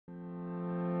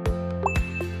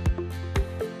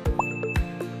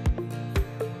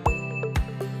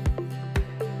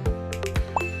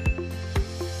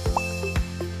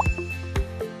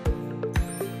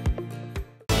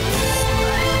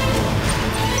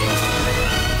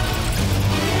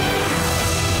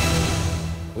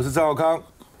是赵少康，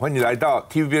欢迎你来到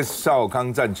TVBS 少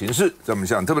康战情室。在我们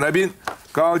现场特别来宾，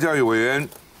高教育委员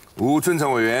吴春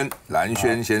成委员、蓝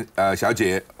轩小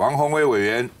姐、王宏威委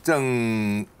员、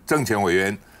郑前委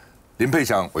员、林佩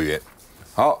祥委员。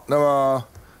好，那么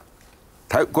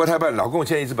国台办老共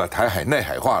现在一直把台海内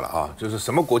海化了啊，就是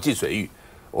什么国际水域，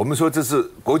我们说这是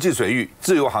国际水域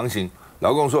自由航行，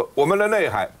老共说我们的内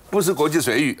海不是国际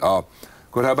水域啊。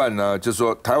国台办呢就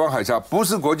说台湾海峡不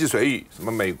是国际水域，什么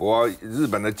美国、日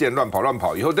本的舰乱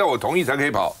跑，以后要我同意才可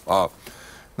以跑啊。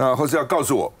那或是要告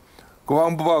诉我，国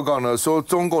防部报告呢说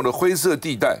中共的灰色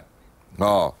地带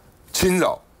侵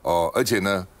扰而且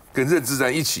呢跟认知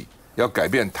战一起要改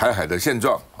变台海的现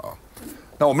状啊。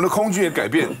那我们的空军也改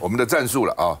变我们的战术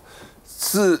了啊。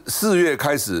4月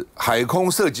开始海空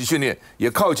射击训练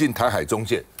也靠近台海中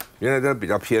线，原来它比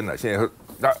较偏了，现在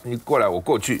那你过来我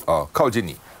过去啊，靠近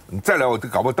你。你再来，我都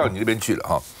搞不到你那边去了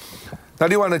哈。那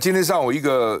另外呢，今天上午一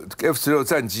个 F-16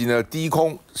战机呢低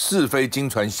空试飞经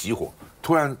船熄火，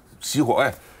突然熄火，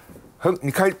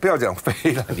你不要讲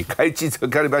飞了，你开机车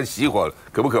开了一半熄火了，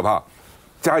可不可怕？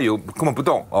加油，根本不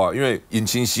动哦，因为引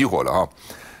擎熄火了哈。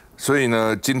所以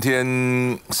呢，今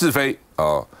天试飞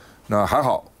那还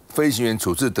好，飞行员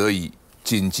处置得宜，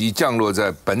紧急降落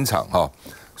在本场哈。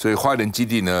所以花莲基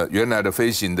地呢，原来的飞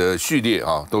行的序列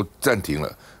都暂停了。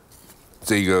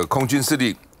这个空军司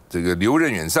令这个刘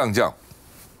任远上将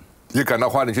也赶到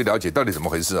花莲去了解到底怎么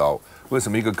回事为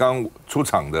什么一个刚出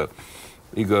场的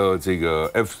一个这个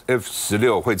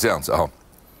F-16会这样子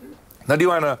那另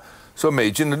外呢，说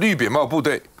美军的绿扁帽部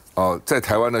队在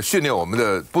台湾呢训练我们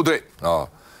的部队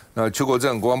那邱国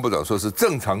正国防部长说是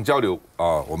正常交流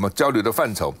我们交流的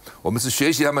范畴，我们是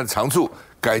学习他们的长处，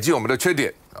改进我们的缺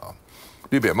点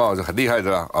绿扁帽是很厉害的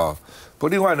啦不过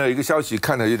另外呢，一个消息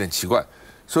看得有点奇怪。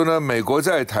说呢，美国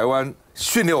在台湾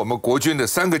训练我们国军的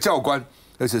3个教官，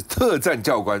那是特战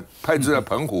教官，派驻在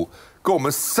澎湖，跟我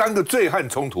们3个醉汉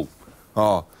冲突，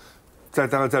大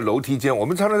概在楼梯间，我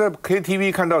们常常在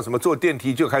KTV 看到什么坐电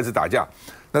梯就开始打架，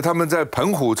那他们在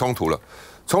澎湖冲突了，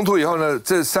冲突以后呢，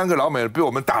这3个老美被我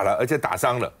们打了，而且打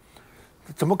伤了，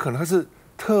怎么可能他是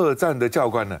特战的教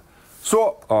官呢？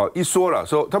说一说了，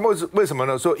说他们为什么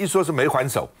呢？说一说是没还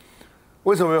手，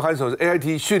为什么没还手？是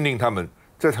AIT 训令他们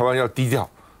在台湾要低调。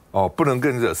不能跟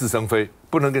人惹是生非，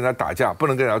不能跟人家打架，不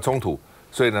能跟人家冲突，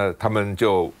所以呢，他们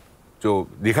就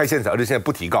离开现场，而且现在不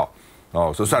提告，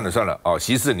说算了，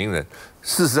息事宁人。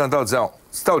事实上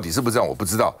到底是不是这样，我不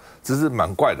知道，只是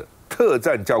蛮怪的。特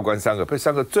战教官3个被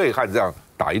3个醉汉这样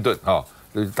打一顿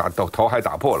打头还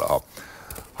打破了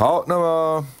好，那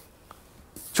么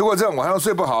邱国正晚上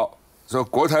睡不好，说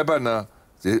国台办呢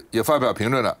也发表评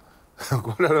论了，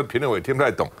国台办评论我也听不太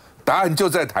懂。答案就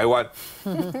在台湾，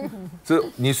这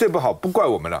你睡不好不怪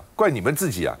我们了，怪你们自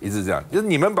己一直这样，就是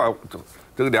你们把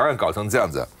这个两岸搞成这样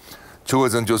子。邱国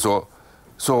正就说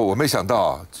我没想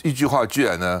到一句话居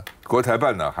然呢，国台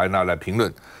办呢还拿来评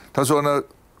论。他说呢，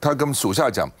他跟属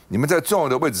下讲，你们在重要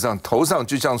的位置上，头上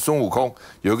就像孙悟空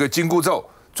有一个紧箍咒，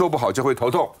做不好就会头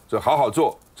痛，所以好好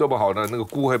做，做不好呢，那个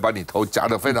箍会把你头夹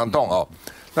得非常痛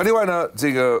那另外呢，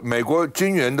这个美国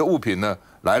军援的物品呢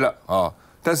来了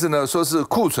但是呢，说是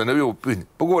库存的用品，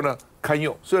不过呢，堪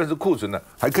用。虽然是库存的，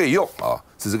还可以用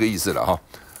是这个意思了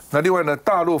那另外呢，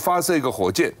大陆发射一个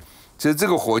火箭，其实这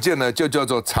个火箭呢，就叫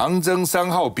做长征3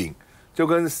号丙，就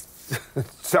跟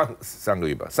上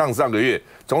个月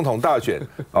总统大选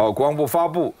国防部发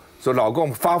布说老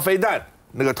共发飞弹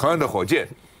那个同样的火箭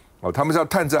他们是要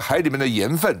探测海里面的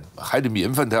盐分，海里面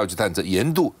盐分他要去探测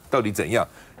盐度到底怎样，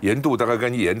盐度大概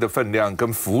跟盐的分量、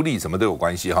跟浮力什么都有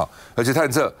关系而且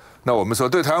探测。那我们说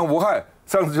对台湾无害，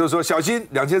上次就说小心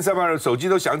，2300万人手机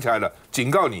都响起来了，警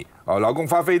告你老共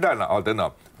发飞弹了等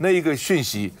等。那一个讯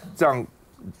息让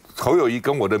侯友宜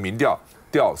跟我的民调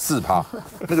掉4%，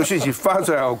那个讯息发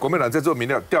出来国民党在做民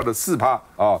调掉了4%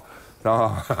然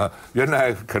后原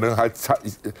来可能还差，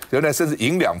原来甚至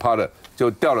赢2%的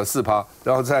就掉了4%，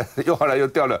然后后来又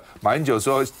掉了。马英九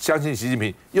说相信习近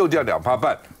平，又掉2%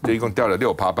半，就一共掉了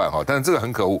6%半但是这个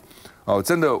很可恶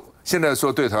真的现在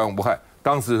说对台湾无害。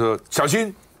当时说小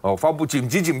心发布紧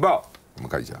急警报。我们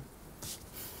看一下，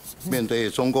面对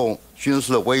中共军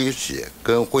事的威胁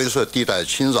跟灰色地带的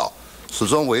侵扰，始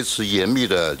终维持严密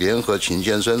的联合勤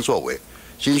监侦作为，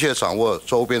精确掌握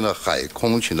周边的海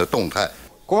空情的动态。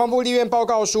国防部立院报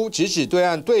告书直指对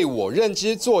岸对我认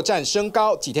知作战升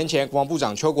高。几天前，国防部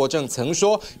长邱国正曾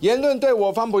说，言论对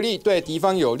我方不利，对敌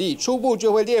方有利，初步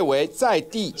就会列为在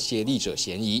地协力者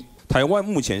嫌疑。台湾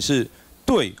目前是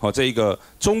对这个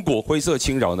中国灰色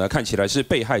侵扰呢，看起来是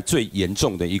被害最严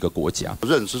重的一个国家。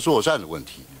认知作战的问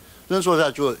题，认知作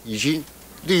战就已经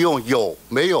利用有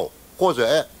没有或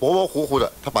者模模糊糊的，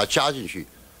他把它加进去，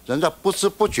人在不知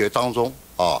不觉当中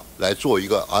来做一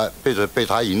个被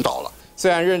他引导了。虽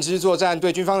然认知作战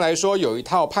对军方来说有一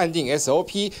套判定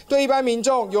SOP， 对一般民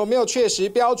众有没有确实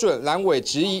标准，蓝委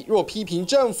质疑，若批评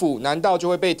政府，难道就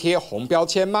会被贴红标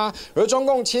签吗？而中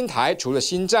共侵台，除了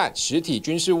新战，实体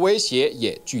军事威胁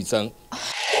也剧增。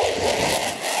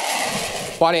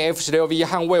花莲 F-16V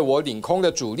捍卫我领空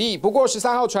的主力，不过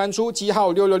13号传出机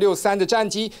号6663的战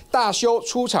机大修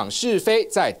出场试飞，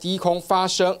在低空发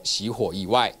生熄火意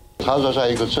外。它是在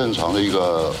一个正常的一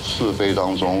个试飞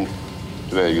当中。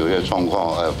对，有些状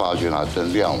况，发觉它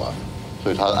灯亮了，所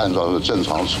以它按照正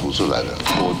常处置来的。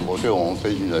我对我们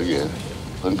飞行人员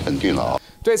很肯定了啊。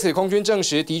对此，空军证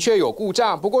实的确有故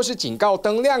障，不过是警告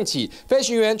灯亮起，飞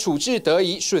行员处置得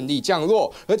宜，顺利降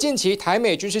落。而近期台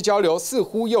美军事交流似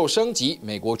乎又升级，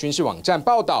美国军事网站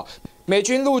报道，美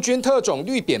军陆军特种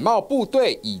绿扁帽部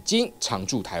队已经常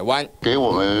驻台湾，给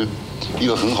我们一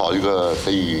个很好的一个可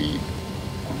以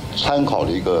参考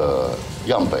的一个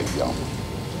样本一样。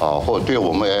或者对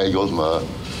我们有什么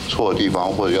错的地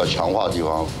方，或者要强化的地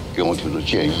方，给我们提出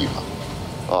建议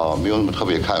嘛。没有什么特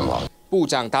别看法。部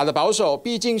长答得保守，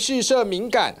毕竟事涉敏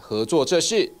感，合作这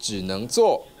事只能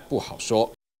做，不好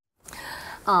说。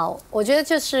我觉得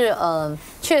就是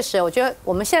确实，我觉得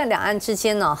我们现在两岸之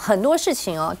间呢，很多事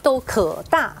情都可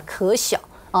大可小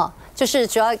就是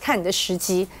主要看你的时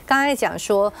机。刚才讲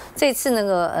说，这次那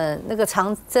个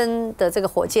长征的这个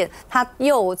火箭，它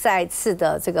又再次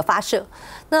的这个发射。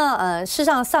那事实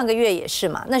上上个月也是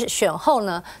嘛。那选后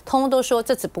呢，通通都说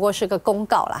这只不过是个公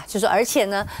告啦，就说而且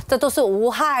呢，这都是无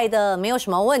害的，没有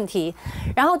什么问题。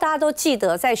然后大家都记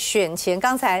得在选前，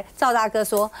刚才赵大哥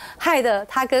说，害得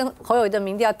他跟侯友宜的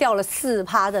民调掉了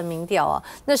4%的民调啊。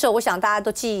那时候我想大家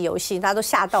都记忆犹新，大家都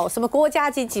吓到，什么国家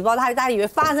级警报，大家以为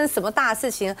发生什么大事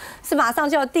情。是马上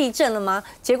就要地震了吗？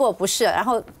结果不是，然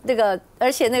后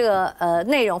而且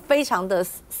内容非常的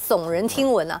耸人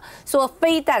听闻啊，说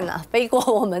飞弹飞过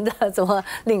我们的什么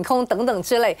领空等等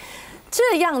之类，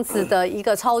这样子的一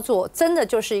个操作，真的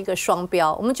就是一个双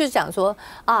标。我们就讲说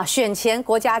选前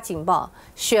国家警报，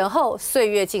选后岁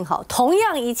月静好，同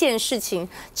样一件事情，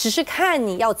只是看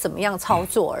你要怎么样操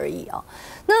作而已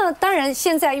那当然，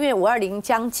现在因为520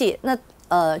将届，那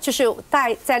就是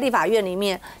在立法院里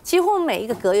面，几乎每一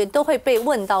个阁员都会被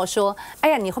问到说，哎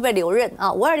呀，你会不会留任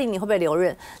520你会不会留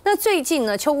任？那最近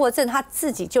呢，邱国正他自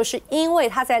己就是因为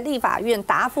他在立法院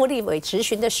答复立委质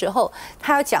询的时候，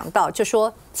他有讲到，就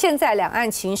说现在两岸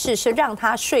情势是让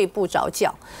他睡不着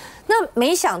觉。那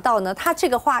没想到呢，他这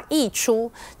个话一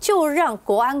出，就让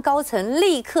国安高层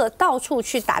立刻到处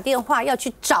去打电话要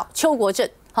去找邱国正。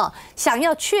想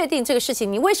要确定这个事情，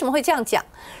你为什么会这样讲？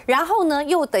然后呢，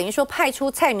又等于说派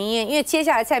出蔡明彥，因为接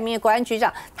下来蔡明彥国安局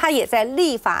长他也在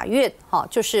立法院，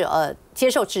就是接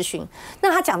受质询。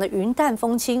那他讲的云淡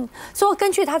风轻，说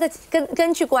根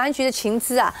据国安局的情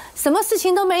资什么事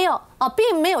情都没有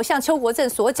并没有像邱国正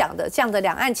所讲的这样的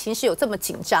两岸情势有这么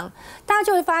紧张。大家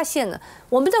就会发现了，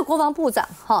我们的国防部长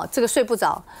这个睡不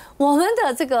着，我们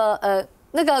的这个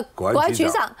那个国安局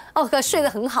长睡得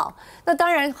很好。那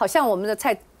当然，好像我们的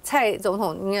蔡总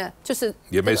统，你看就是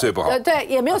也没睡不好，对，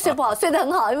也没有睡不好，睡得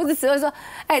很好，因为只会说，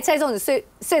蔡总你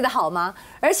睡得好吗？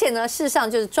而且呢，事实上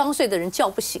就是装睡的人叫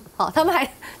不醒他们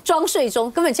还装睡中，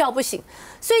根本叫不醒。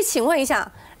所以，请问一下，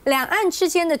两岸之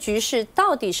间的局势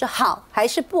到底是好还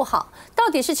是不好？到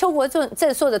底是邱国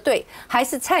正说的对，还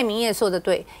是蔡明彥说的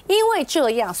对？因为这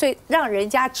样，所以让人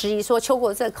家质疑说，邱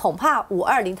国正恐怕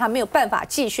520他没有办法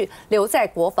继续留在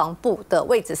国防部的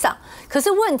位置上。可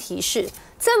是问题是，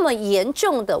这么严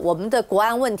重的我们的国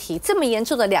安问题，这么严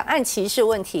重的两岸歧视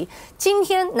问题，今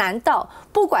天难道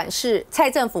不管是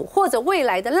蔡政府或者未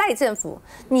来的赖政府，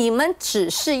你们只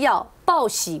是要报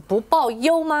喜不报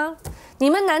忧吗？你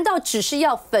们难道只是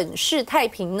要粉饰太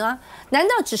平吗？难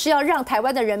道只是要让台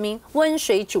湾的人民温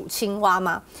水煮青蛙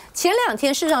吗？前2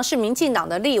天事实上是民进党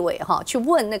的立委去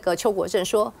问那个邱国正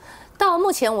说，到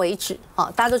目前为止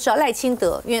大家都知道赖清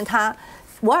德，因为他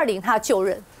520他就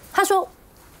任，他说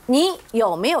你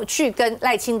有没有去跟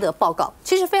赖清德报告？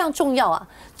其实非常重要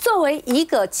作为一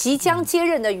个即将接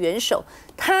任的元首，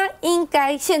他应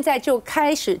该现在就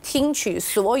开始听取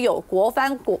所有国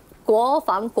防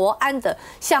国安的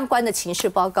相关的情势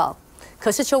报告。可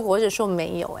是邱国正说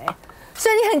没有所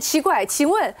以你很奇怪，请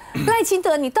问赖清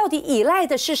德你到底依赖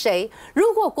的是谁？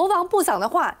如果国防部长的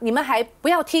话，你们还不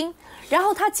要听，然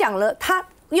后他讲了他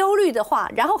忧虑的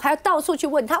话，然后还要到处去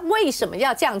问他为什么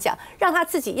要这样讲，让他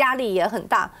自己压力也很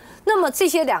大。那么这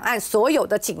些两岸所有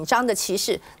的紧张的歧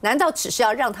视，难道只是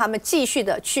要让他们继续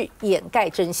的去掩盖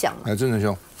真相吗？郑成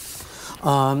兄，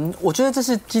我觉得这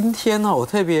是今天我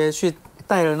特别去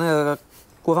带了那个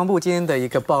国防部今天的一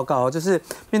个报告，就是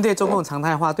面对中共常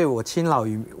态化对我侵扰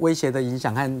与威胁的影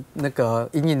响和那个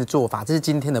因应的做法，这是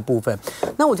今天的部分。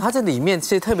那我觉得它这里面其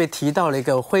实特别提到了一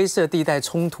个灰色地带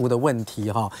冲突的问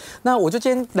题哈。那我就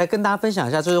今天来跟大家分享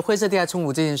一下，就是灰色地带冲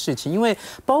突这件事情，因为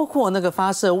包括那个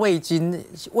发射卫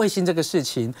星这个事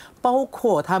情，包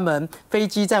括他们飞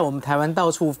机在我们台湾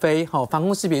到处飞，防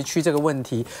空识别区这个问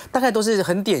题，大概都是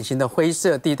很典型的灰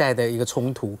色地带的一个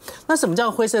冲突。那什么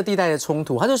叫灰色地带的冲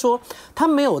突？他就说他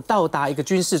没有到达一个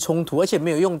军事冲突，而且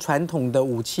没有用传统的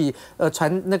武器，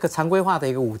那个常规化的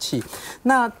一个武器。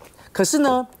那可是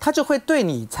呢，它就会对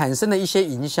你产生了一些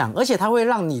影响，而且它会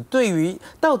让你对于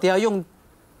到底要用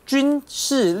军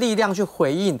事力量去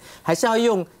回应，还是要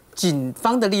用警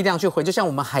方的力量去回应，就像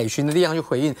我们海巡的力量去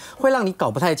回应，会让你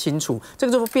搞不太清楚，这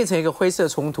个就变成一个灰色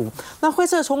冲突。那灰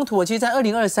色冲突，其实在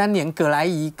2023年，葛莱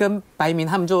仪跟白明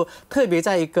他们就特别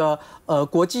在一个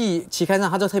国际期刊上，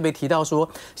他就特别提到说，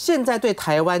现在对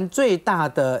台湾最大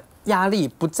的压力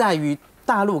不在于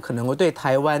大陆可能会对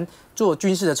台湾做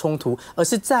军事的冲突，而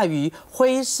是在于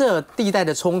灰色地带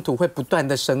的冲突会不断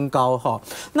的升高哈。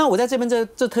那我在这边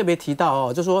就特别提到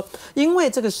哦，就说因为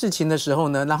这个事情的时候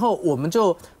呢，然后我们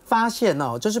就发现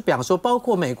哦，就是比方说，包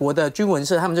括美国的军文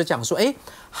社，他们就讲说，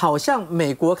好像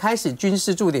美国开始军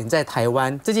事驻点在台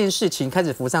湾这件事情开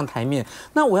始浮上台面。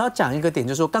那我要讲一个点，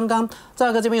就是说，刚刚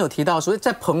赵哥这边有提到说，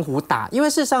在澎湖打，因为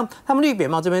事实上他们绿扁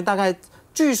帽这边大概。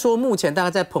据说目前大概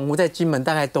在澎湖、在金门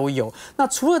大概都有。那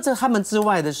除了他们之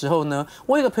外的时候呢，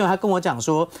我有一个朋友他跟我讲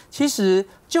说，其实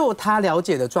就他了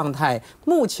解的状态，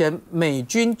目前美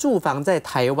军驻防在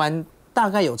台湾大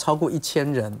概有超过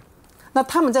1000人。那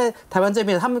他们在台湾这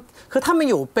边，他们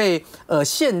有被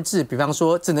限制，比方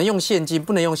说只能用现金，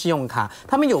不能用信用卡，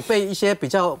他们有被一些比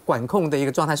较管控的一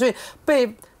个状态，所以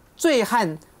被醉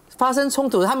汉。发生冲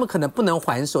突，他们可能不能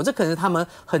还手，这可能是他们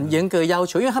很严格要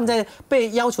求，因为他们在被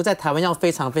要求在台湾要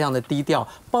非常非常的低调，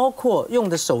包括用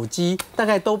的手机大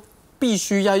概都必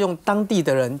须要用当地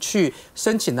的人去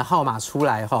申请的号码出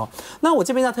来哈。那我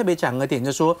这边要特别讲个点，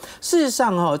就是说，事实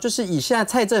上哈，就是以现在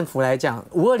蔡政府来讲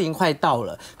，520快到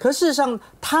了，可事实上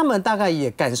他们大概也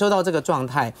感受到这个状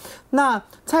态。那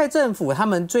蔡政府他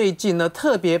们最近呢，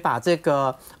特别把这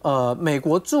个美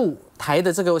国驻台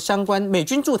的这个相关美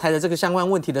军驻台的这个相关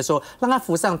问题的时候，让它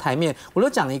浮上台面。我都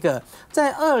讲一个，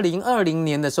在2020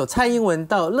年的时候，蔡英文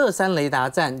到乐山雷达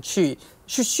站去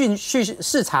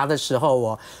视察的时候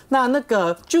哦，那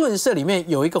个军文社里面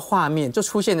有一个画面，就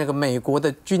出现那个美国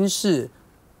的军事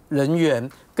人员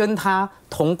跟他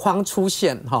同框出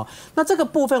现哈。那这个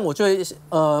部分，我觉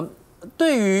得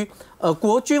对于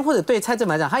国军或者对蔡政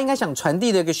府来讲，他应该想传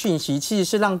递的一个讯息，其实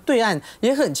是让对岸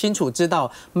也很清楚知道，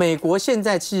美国现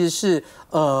在其实是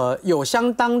有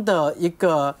相当的一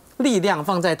个力量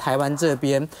放在台湾这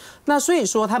边。那所以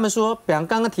说，他们说，比方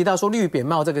刚刚提到说绿扁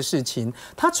帽这个事情，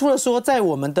他除了说在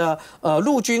我们的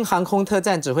陆军航空特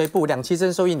战指挥部2栖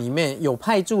征收营里面有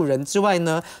派驻人之外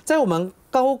呢，在我们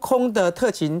高空的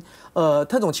特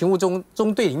种勤务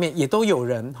中队里面也都有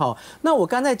人哈。那我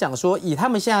刚才讲说，以他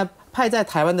们现在派在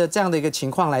台湾的这样的一个情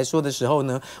况来说的时候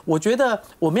呢，我觉得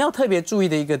我们要特别注意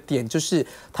的一个点就是，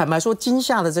坦白说，金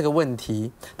厦的这个问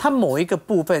题，它某一个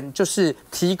部分就是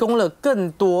提供了更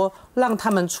多让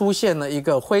他们出现了一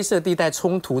个灰色地带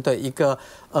冲突的一个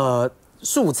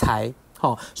素材。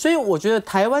好，所以我觉得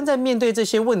台湾在面对这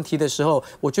些问题的时候，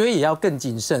我觉得也要更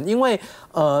谨慎，因为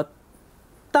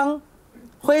当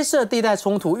灰色地带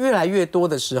冲突越来越多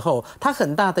的时候，它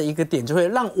很大的一个点就会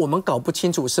让我们搞不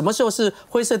清楚什么时候是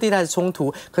灰色地带的冲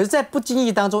突，可是，在不经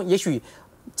意当中，也许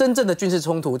真正的军事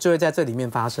冲突就会在这里面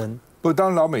发生。不，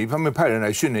当老美一方面派人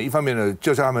来训练，一方面呢，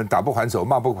就像他们打不还手，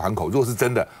骂不还口。如果是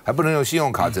真的，还不能用信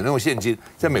用卡，只能用现金。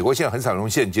在美国现在很少用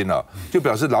现金了，就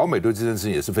表示老美对这件事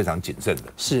情也是非常谨慎的，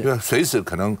是因为随时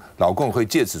可能老共会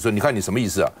借此说，你看你什么意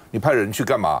思啊？你派人去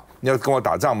干嘛？你要跟我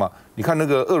打仗吗？你看那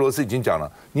个俄罗斯已经讲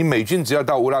了，你美军只要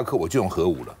到乌拉克，我就用核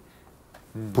武了。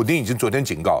普丁已经昨天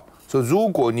警告说，如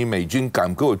果你美军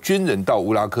敢给我军人到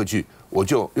乌拉克去，我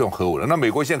就用核武了。那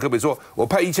美国现在可不可以说，我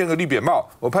派1000个绿扁帽，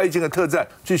我派1000个特战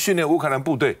去训练乌克兰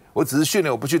部队，我只是训练，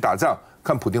我不去打仗，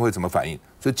看普丁会怎么反应？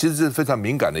所以其实这是非常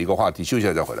敏感的一个话题。休息一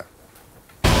下再回来。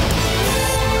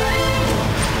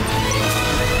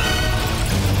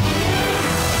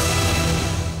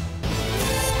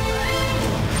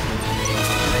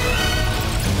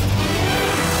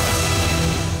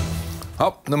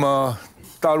好，那么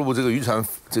大陆这个渔船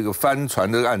这个翻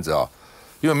船的案子啊，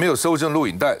因为没有收证录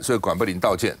影带，所以管不领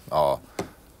道歉啊。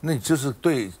那你就是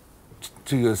对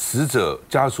这个死者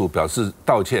家属表示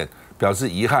道歉，表示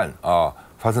遗憾啊。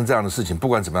发生这样的事情，不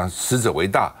管怎么样，死者为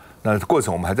大。那过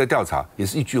程我们还在调查，也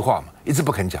是一句话嘛，一直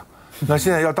不肯讲。那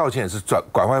现在要道歉也是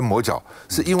拐弯抹角，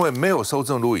是因为没有收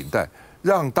证录影带，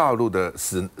让大陆的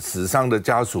死伤的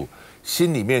家属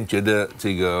心里面觉得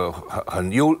这个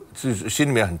就是心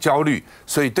里面很焦虑，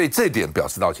所以对这点表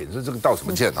示道歉。说这个道什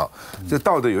么歉哈？这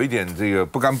道的有一点这个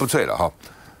不干不脆了哈。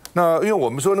那因为我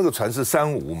们说那个船是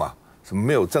三无嘛。什么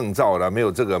没有证照啦，没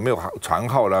有这个，没有船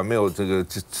号啦，没有这个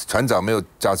船长没有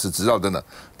驾驶执照等等，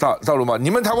大陆骂你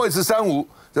们台湾也是三无，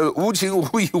就是无情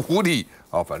无义无理，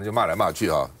反正就骂来骂去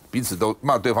啊，彼此都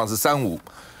骂对方是三无。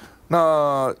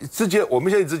那之间我们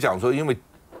现在一直讲说，因为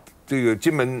这个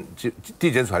金门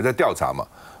地检署还在调查嘛，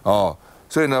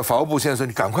所以呢，法务部现在说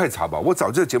你赶快查吧。我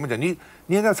早这个节目讲，你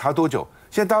应该查多久？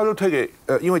现在大家都推给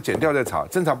因为检调在查，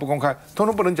侦查不公开，通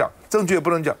通不能讲，证据也不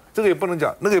能讲，这个也不能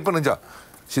讲，那个也不能讲。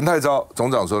邢太昭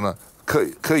总长说呢，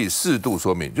可以适度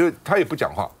说明，就是他也不讲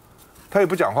话，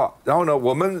然后呢，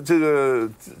我们这个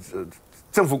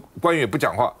政府官员也不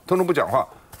讲话，通通不讲话，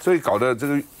所以搞得这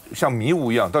个像迷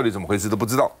雾一样，到底怎么回事都不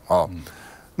知道啊。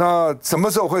那什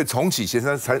么时候会重启协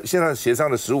商？现在协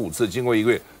商了15次，经过1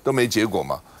个月都没结果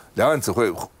嘛，两岸只会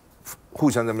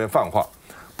互相在那边放话。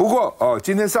不过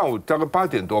今天上午大概8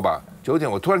点多吧，9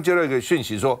点，我突然接到一个讯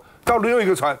息说，大陆又一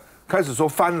个船开始说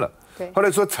翻了，后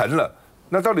来说沉了。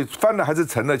那到底翻了还是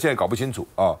沉了？现在搞不清楚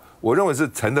啊。我认为是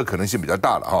沉的可能性比较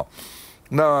大了哈。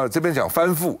那这边讲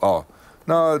翻覆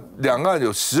那两岸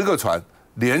有10个船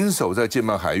联手在金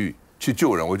门海域去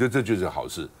救人，我觉得这就是好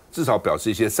事，至少表示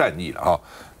一些善意了哈。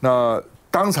那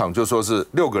当场就说是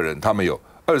6个人，他们有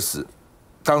2死，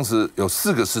当时有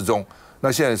4个失踪，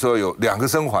那现在说有2个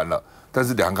生还了，但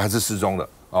是2个还是失踪的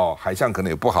海象可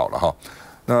能也不好了哈。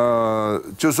那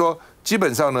就是说。基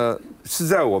本上呢是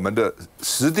在我们的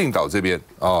石碇岛这边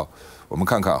我们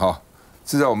看看哈，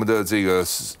是在我们的这个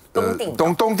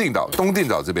东碇岛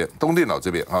这边，东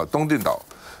碇岛。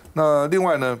那另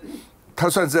外呢，它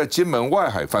算是在金门外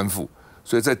海翻覆，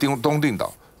所以在东碇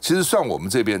岛其实算我们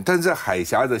这边，但是在海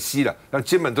峡的西了，那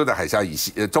金门都在海峡以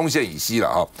西，中线以西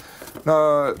了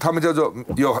那他们叫做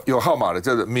有号码的，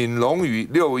叫做闽龙鱼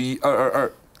61222，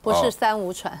不是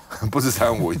3-5船，不是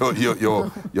3-5，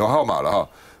有号码了哈。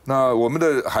那我们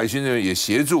的海巡人员也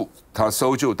协助他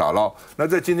搜救打捞。那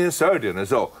在今天12点的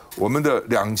时候，我们的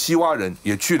2栖蛙人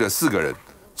也去了4个人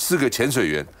，4个潜水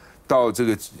员到这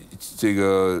个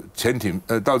潜艇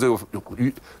到这个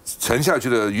沉下去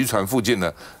的渔船附近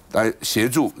呢，来协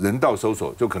助人道搜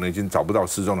索，就可能已经找不到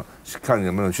失踪了，看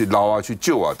能不能去捞啊、去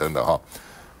救啊等等哈。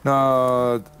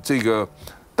那这个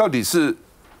到底是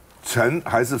沉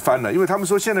还是翻了？因为他们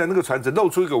说现在那个船只露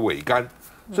出一个尾杆。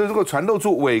所以如果船露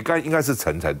出尾杆，应该是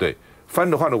沉才对。翻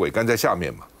的话呢，尾杆在下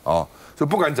面嘛，所以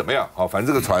不管怎么样，反正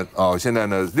这个船现在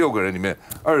呢6个人里面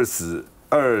2死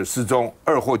2失踪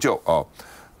2获救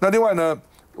那另外呢，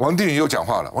王定宇又讲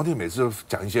话了。王定宇每次都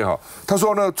讲一些他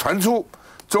说呢，传出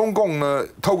中共呢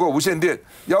透过无线电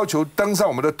要求登上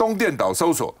我们的东电岛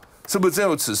搜索，是不是真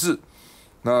有此事？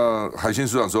那海巡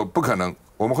署长说不可能，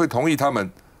我们会同意他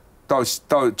们到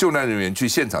救难人员去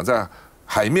现场在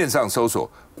海面上搜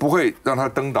索。不会让他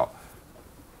登岛。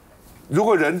如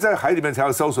果人在海里面才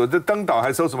要搜索，这登岛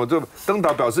还搜什么？这登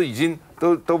岛表示已经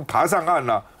都爬上岸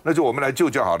了，那就我们来救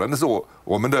就好了。那是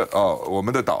我们的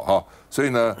岛所以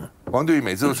呢，王定宇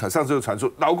每次都上次就传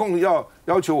出，老共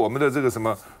要求我们的这个什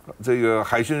么这个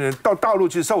海巡人到大陆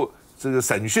去受这个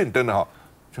审讯等等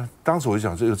就当时我就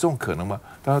想说，有这种可能吗？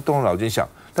当时动了脑筋想，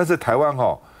但是台湾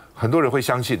很多人会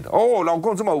相信的老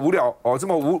共这么无聊这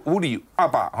么无理阿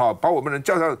爸把我们人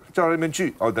叫到那边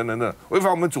去等等，违反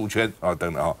我们主权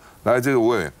等等来这个吴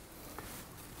委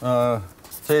员，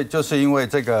这就是因为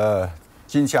这个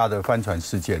金厦的帆船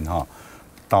事件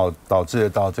导致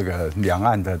到这个两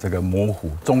岸的这个模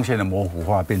糊中线的模糊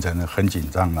化变成很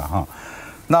紧张了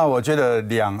那我觉得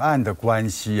两岸的关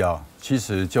系其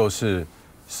实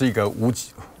是一个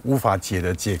无法解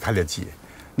开的结。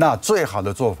那最好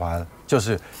的做法就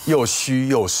是又虚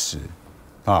又实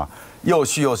又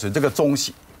虚又实，这个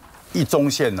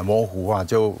中线的模糊化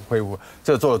就恢复。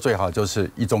这个做的最好就是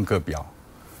一中各表，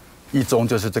一中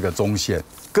就是这个中线，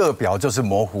各表就是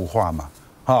模糊化嘛。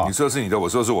你说是你的，我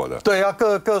说是我的。对啊，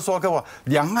各说各话。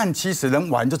两岸其实能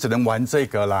玩就只能玩这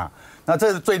个啦。那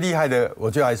这是最厉害的，我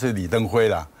觉得还是李登辉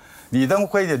啦。李登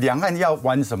辉的两岸要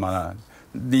玩什么呢？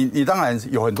你当然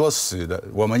有很多实的，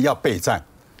我们要备战。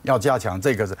要加强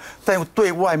这个但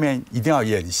对外面一定要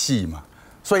演戏嘛，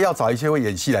所以要找一些会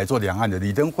演戏来做两岸的。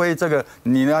李登辉这个，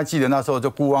你还记得那时候就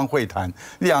孤汪会谈，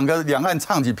两岸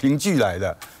唱起评剧来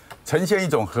的，呈现一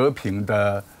种和平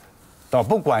的，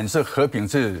不管是和平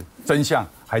是真相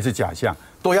还是假象，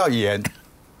都要演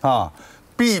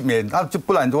避免就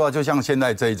不然的话，就像现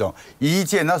在这一种一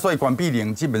见，那所以管碧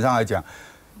玲基本上来讲，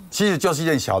其实就是一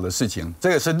件小的事情，这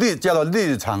个是叫做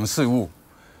日常事务。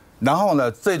然后呢，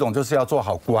这种就是要做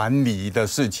好管理的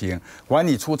事情，管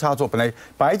理出差错，本来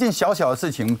把一件小小的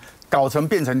事情搞成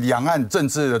变成两岸政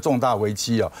治的重大危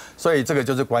机哦，所以这个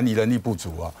就是管理能力不足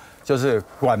哦，就是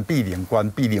管必零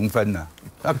分呢，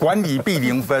管理必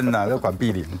零分呢，要管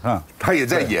必零啊。他也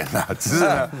在演啊，只是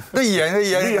呢，那演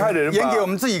厉害的人演给我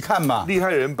们自己看嘛，厉害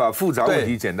的人把复杂问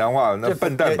题简单化，那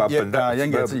笨蛋把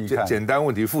演给自己看，简单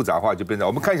问题复杂化就变成。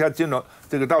我们看一下今天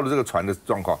这个大陆这个船的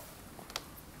状况。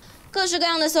各式各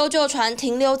样的搜救船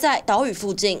停留在岛屿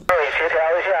附近。对，协调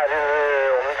一下，就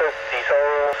是我们这几艘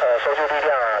搜救力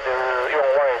量啊，就是用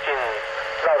望远镜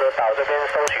绕着岛这边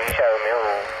搜寻一下有没有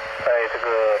在这个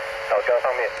岛礁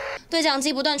上面。对讲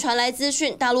机不断传来资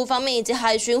讯，大陆方面以及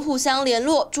海巡互相联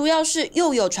络，主要是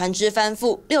又有船只翻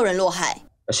覆，6人落海。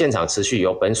现场持续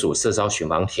由本署4艘巡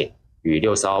防艇与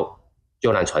6艘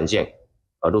救难船舰，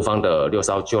陆方的6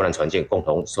艘救难船舰共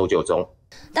同搜救中。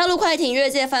大陆快艇越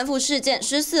界翻覆事件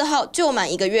14号就满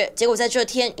1个月，结果在这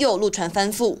天又有陆船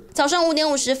翻覆。早上5点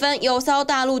50分，有艘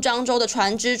大陆漳州的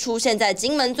船只出现在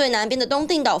金门最南边的东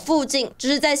定岛附近，只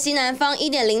是在西南方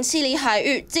1.07里海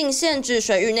域，仅限制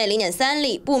水域内0.3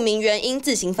里，不明原因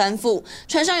自行翻覆。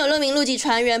船上有6名陆籍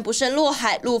船员不慎落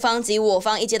海，陆方及我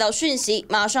方一接到讯息，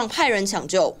马上派人抢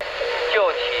救。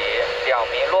救起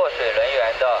2名落水人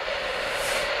员的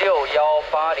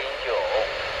61809，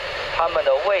他们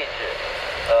的位置。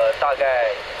大概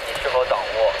你是否掌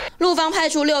握？陆方派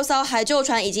出6艘海救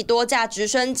船以及多架直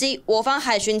升机，我方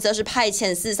海巡则是派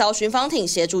遣4艘巡防艇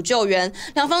协助救援。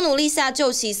两方努力下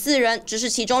救起4人，只是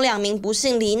其中2名不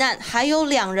幸罹难，还有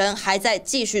2人还在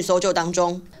继续搜救当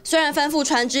中。虽然翻覆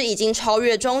船只已经超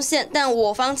越中线，但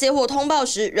我方接获通报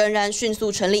时，仍然迅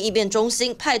速成立应变中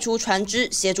心，派出船只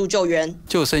协助救援。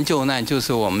救生救难就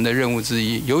是我们的任务之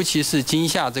一，尤其是今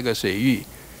夏这个水域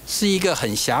是一个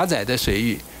很狭窄的水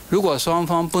域。如果双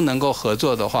方不能够合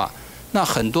作的话，那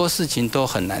很多事情都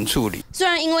很难处理。虽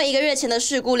然因为1个月前的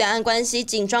事故，两岸关系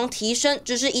紧张提升，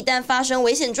只是一旦发生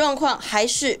危险状况，还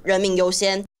是人命优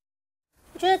先。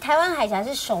我觉得台湾海峡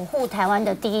是守护台湾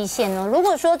的第一线哦。如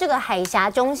果说这个海峡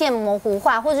中线模糊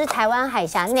化，或者是台湾海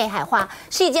峡内海化，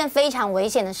是一件非常危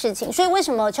险的事情。所以为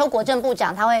什么邱国正部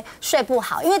长他会睡不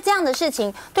好？因为这样的事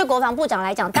情对国防部长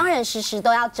来讲，当然时时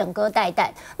都要整戈待旦。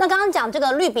那刚刚讲这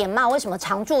个绿扁帽为什么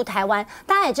常驻台湾？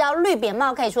大家也知道，绿扁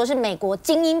帽可以说是美国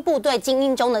精英部队精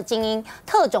英中的精英，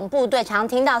特种部队常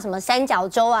听到什么三角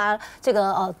洲啊，这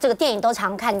个电影都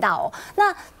常看到哦。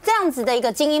那这样子的一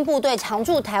个精英部队常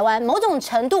驻台湾，某种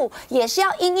程度也是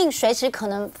要因应随时可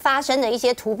能发生的一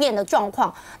些突变的状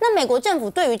况。那美国政府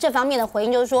对于这方面的回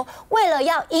应就是说，为了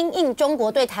要因应中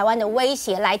国对台湾的威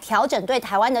胁，来调整对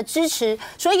台湾的支持，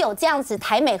所以有这样子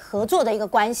台美合作的一个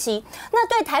关系。那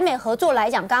对台美合作来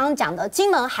讲，刚刚讲的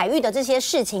金门海域的这些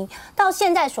事情，到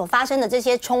现在所发生的这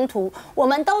些冲突，我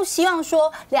们都希望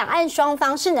说，两岸双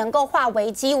方是能够化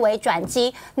危机为转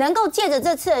机，能够借着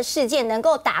这次的事件，能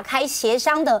够打开协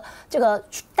商的这个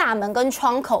大门跟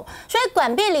窗口。所以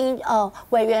管碧玲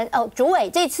委员主委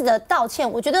这次的道歉，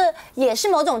我觉得也是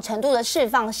某种程度的释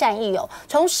放善意哦。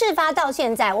从事发到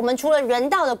现在，我们除了人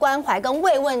道的关怀跟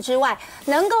慰问之外，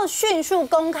能够迅速、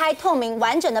公开、透明、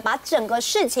完整的把整个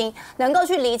事情能够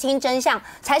去厘清真相，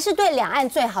才是对两岸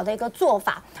最好的一个做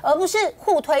法，而不是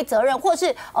互推责任，或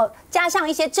是加上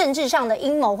一些政治上的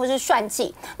阴谋或是算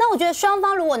计。那我觉得双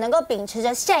方如果能够秉持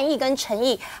着善意跟诚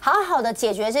意，好好的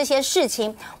解决这些事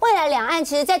情，未来两岸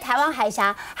其实在台湾海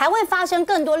峡还会发生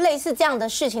更多类似这样的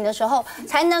事情的时候，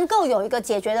才能够有一个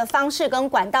解决的方式跟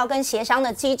管道跟协商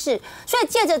的机制。所以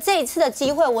借着这一次的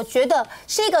机会，我觉得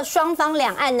是一个双方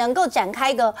两岸能够展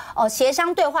开一个协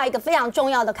商对话一个非常重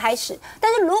要的开始。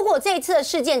但是如果这一次的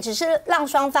事件只是让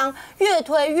双方越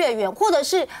推越远，或者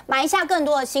是埋下更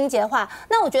多的心结的话，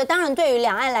那我觉得当然对于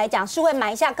两岸来讲是会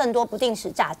埋下更多不定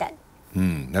时炸弹。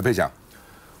来佩讲，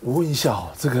我问一下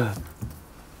这个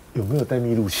有没有带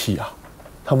密录器啊？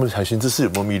他们海巡这次有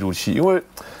没有密录器？因为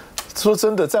说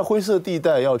真的，在灰色地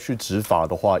带要去执法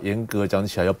的话，严格讲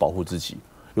起来要保护自己，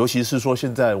尤其是说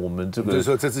现在我们这个，就是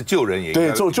说这次救人也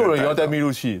对，救人也要带密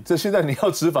录器。这现在你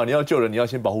要执法，你要救人，你要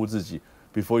先保护自己。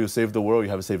Before you save the world,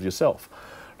 you have to save yourself。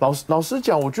老实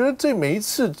讲，我觉得这每一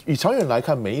次以长远来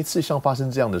看，每一次像发生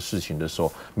这样的事情的时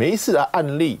候，每一次的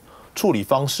案例处理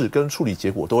方式跟处理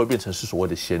结果都会变成是所谓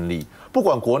的先例。不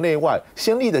管国内外，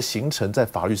先例的形成在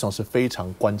法律上是非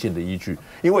常关键的依据，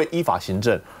因为依法行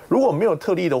政，如果没有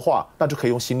特例的话，那就可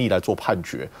以用先例来做判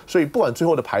决。所以不管最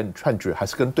后的判决还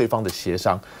是跟对方的协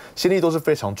商，先例都是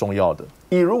非常重要的。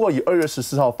如果以2月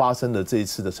14号发生的这一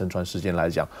次的沉船事件来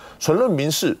讲，纯论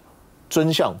民事，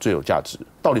真相最有价值，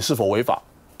到底是否违法？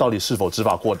到底是否执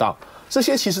法过当？这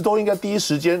些其实都应该第一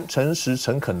时间诚实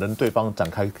诚恳地跟对方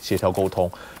展开协调沟通。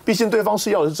毕竟对方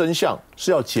是要的是真相，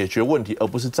是要解决问题，而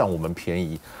不是占我们便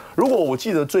宜。如果我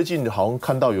记得最近好像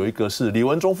看到有一个是李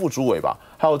文忠副主委吧，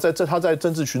还有他在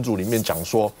政治群组里面讲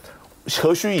说，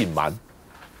何须隐瞒？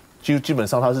基本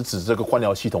上他是指这个官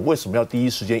僚系统为什么要第一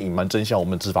时间隐瞒真相？我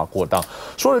们执法过当，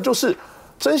说的就是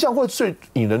真相会最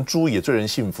引人注意，也最人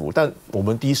信服。但我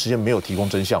们第一时间没有提供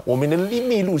真相，我们连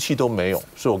密录器都没有。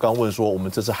所以我刚刚问说，我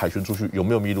们这次海巡出去有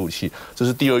没有密录器？这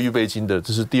是第二预备金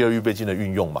的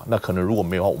运用嘛？那可能如果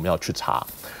没有的话，我们要去查。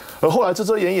而后来遮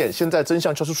遮掩掩，现在真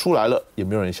相就是出来了，也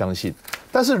没有人相信。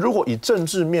但是如果以政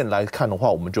治面来看的话，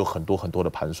我们就很多的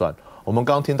盘算。我们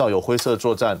刚刚听到有灰色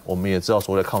作战，我们也知道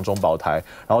所谓的抗中保台，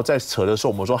然后在扯的时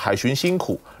候，我们说海巡辛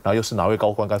苦，然后又是哪位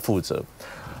高官该负责？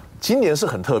今年是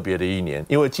很特别的一年，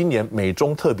因为今年美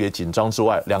中特别紧张之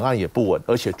外，两岸也不稳，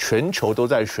而且全球都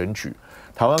在选举。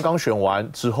台湾刚选完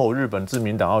之后，日本自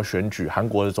民党要选举，韩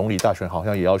国的总理大选好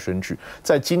像也要选举，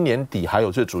在今年底还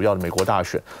有最主要的美国大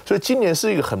选，所以今年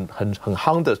是一个很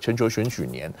夯的全球选举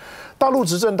年。大陆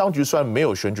执政当局虽然没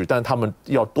有选举，但是他们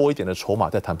要多一点的筹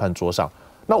码在谈判桌上。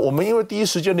那我们因为第一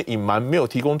时间的隐瞒，没有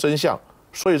提供真相，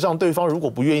所以让对方如果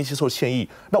不愿意接受歉意，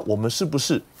那我们是不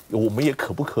是我们也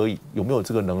可不可以有没有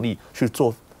这个能力去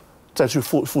做，再去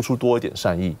付出多一点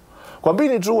善意？管碧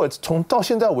玲主委从到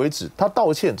现在为止，他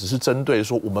道歉只是针对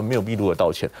说我们没有密录的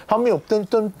道歉，他没有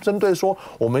针对说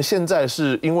我们现在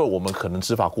是因为我们可能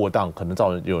执法过当，可能造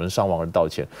成有人伤亡而道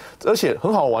歉。而且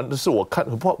很好玩的是，我看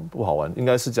不好玩，应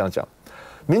该是这样讲。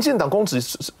民进党公职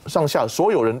上下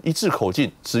所有人一致口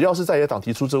径，只要是在野党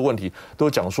提出这个问题，都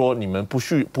讲说你们不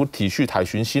体恤海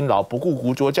巡辛劳，不顾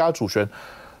国家主权，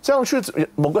这样去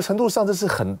某个程度上，这是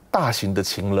很大型的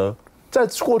情勒，在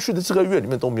过去的这个月里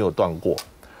面都没有断过。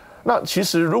那其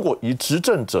实如果以执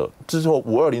政者之后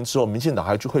520之后，民进党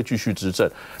还会继续执政，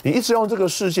你一直用这个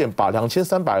事件把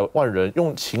2300万人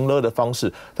用情勒的方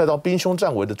式带到兵凶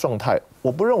战危的状态，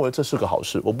我不认为这是个好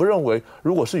事。我不认为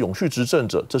如果是永续执政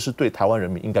者，这是对台湾人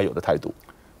民应该有的态度。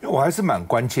因为我还是蛮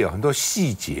关切很多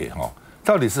细节哈，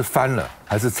到底是翻了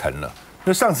还是沉了？因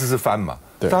为上次是翻嘛，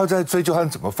大家在追究他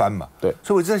怎么翻嘛，对，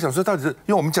所以我就在想说，到底是因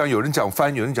为我们讲有人讲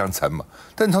翻，有人讲沉嘛，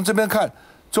但你从这边看。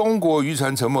中国渔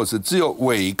船沉没时，只有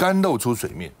桅杆露出水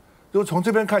面。如果从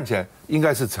这边看起来，应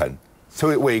该是沉，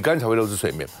所以桅杆才会露出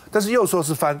水面。但是又说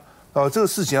是翻，这个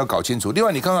事情要搞清楚。另外，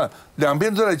你看看两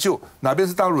边都在救，哪边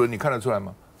是大陆人？你看得出来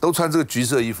吗？都穿这个橘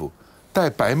色衣服，戴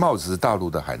白帽子是大陆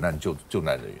的海难救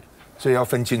难人员，所以要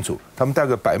分清楚。他们戴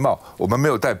个白帽，我们没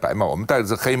有戴白帽，我们戴的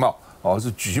是黑帽，是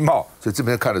橘帽，所以这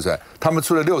边看得出来。他们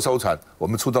出了6艘船，我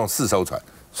们出动4艘船。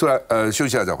出来，休息一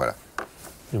下再回来。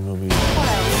有没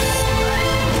有？